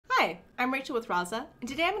Hi, I'm Rachel with Rasa, and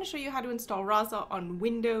today I'm going to show you how to install Rasa on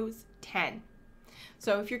Windows 10.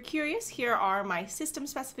 So if you're curious, here are my system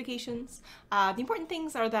specifications. The important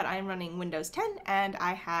things are that I'm running Windows 10 and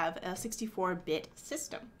I have a 64-bit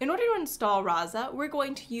system. In order to install Rasa, we're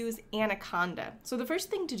going to use Anaconda. So the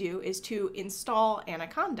first thing to do is to install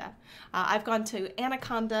Anaconda. I've gone to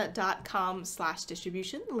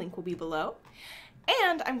anaconda.com/distribution. The link will be below.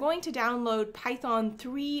 And I'm going to download Python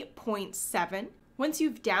 3.7. Once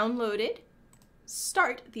you've downloaded,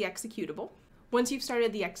 start the executable. Once you've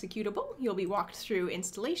started the executable, you'll be walked through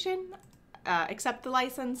installation, accept the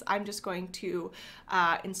license. I'm just going to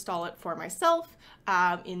install it for myself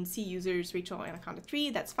in C users Rachael Anaconda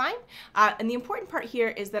 3, that's fine. And the important part here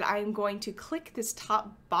is that I'm going to click this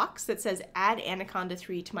top box that says add Anaconda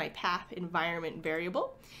 3 to my path environment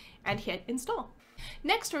variable and hit install.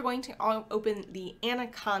 Next, we're going to open the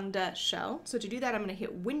Anaconda shell. So to do that, I'm going to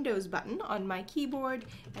hit Windows button on my keyboard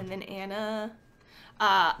and then and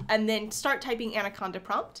then start typing Anaconda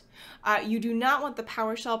prompt. You do not want the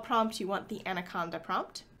PowerShell prompt, you want the Anaconda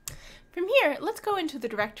prompt. From here, let's go into the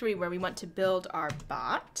directory where we want to build our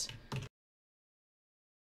bot.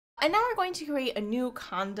 And now we're going to create a new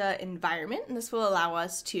Conda environment, and this will allow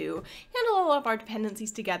us to handle all of our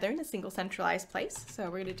dependencies together in a single centralized place. So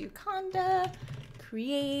we're going to do Conda,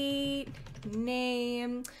 create,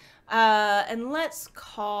 name, and let's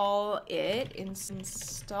call it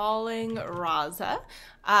installing Rasa,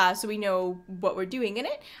 so we know what we're doing in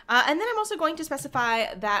it. And then I'm also going to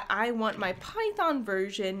specify that I want my Python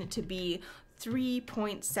version to be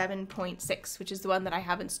 3.7.6, which is the one that I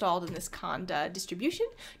have installed in this Conda distribution,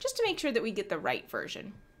 just to make sure that we get the right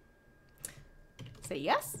version. Say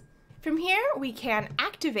yes. From here, we can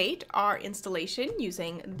activate our installation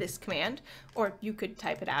using this command, or you could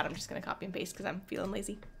type it out. I'm just going to copy and paste because I'm feeling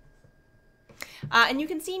lazy. And you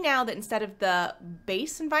can see now that instead of the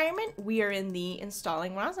base environment, we are in the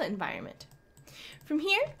installing Rasa environment. From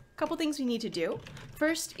here, a couple things we need to do.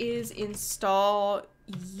 First is install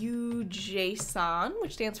UJSON,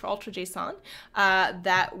 which stands for Ultra JSON.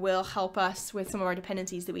 That will help us with some of our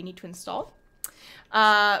dependencies that we need to install.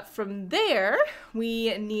 From there,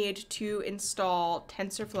 we need to install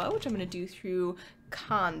Tensorflow, which I'm going to do through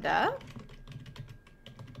Conda.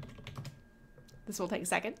 This will take a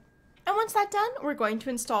second. And once that's done, we're going to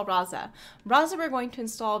install Rasa. Rasa we're going to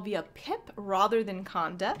install via pip rather than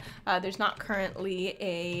Conda. There's not currently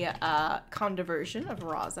a Conda version of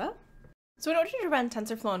Rasa. So in order to run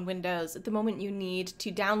TensorFlow on Windows, at the moment you need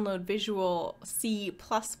to download Visual C++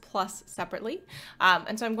 separately.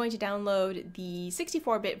 And so I'm going to download the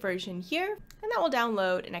 64-bit version here, and that will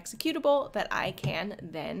download an executable that I can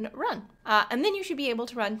then run. And then you should be able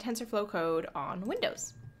to run TensorFlow code on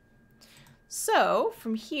Windows. So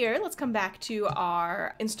from here, let's come back to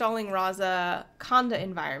our installing Rasa Conda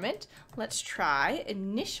environment. Let's try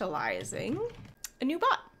initializing a new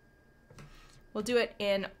bot. We'll do it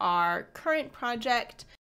in our current project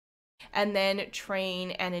and then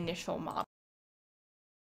train an initial model.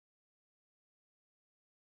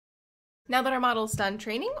 Now that our model is done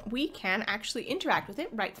training, we can actually interact with it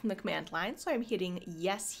right from the command line. So I'm hitting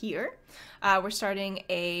yes here. We're starting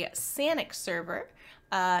a SANIC server.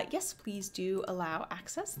 Yes, please do allow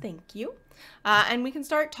access. Thank you. And we can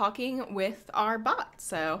start talking with our bot.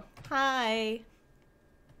 So, hi.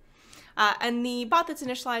 And the bot that's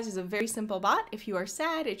initialized is a very simple bot. If you are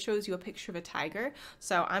sad, it shows you a picture of a tiger.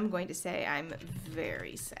 So I'm going to say I'm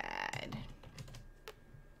very sad.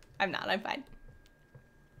 I'm not, I'm fine.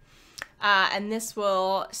 And this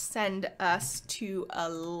will send us to a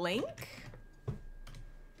link,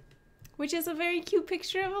 which is a very cute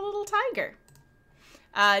picture of a little tiger.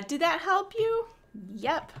 Did that help you?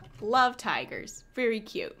 Yep, love tigers. Very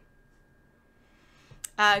cute.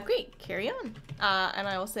 Great, carry on. And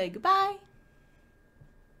I will say goodbye.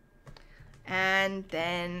 And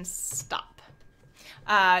then stop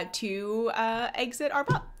to exit our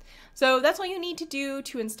bot. So that's all you need to do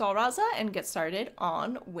to install Rasa and get started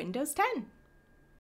on Windows 10.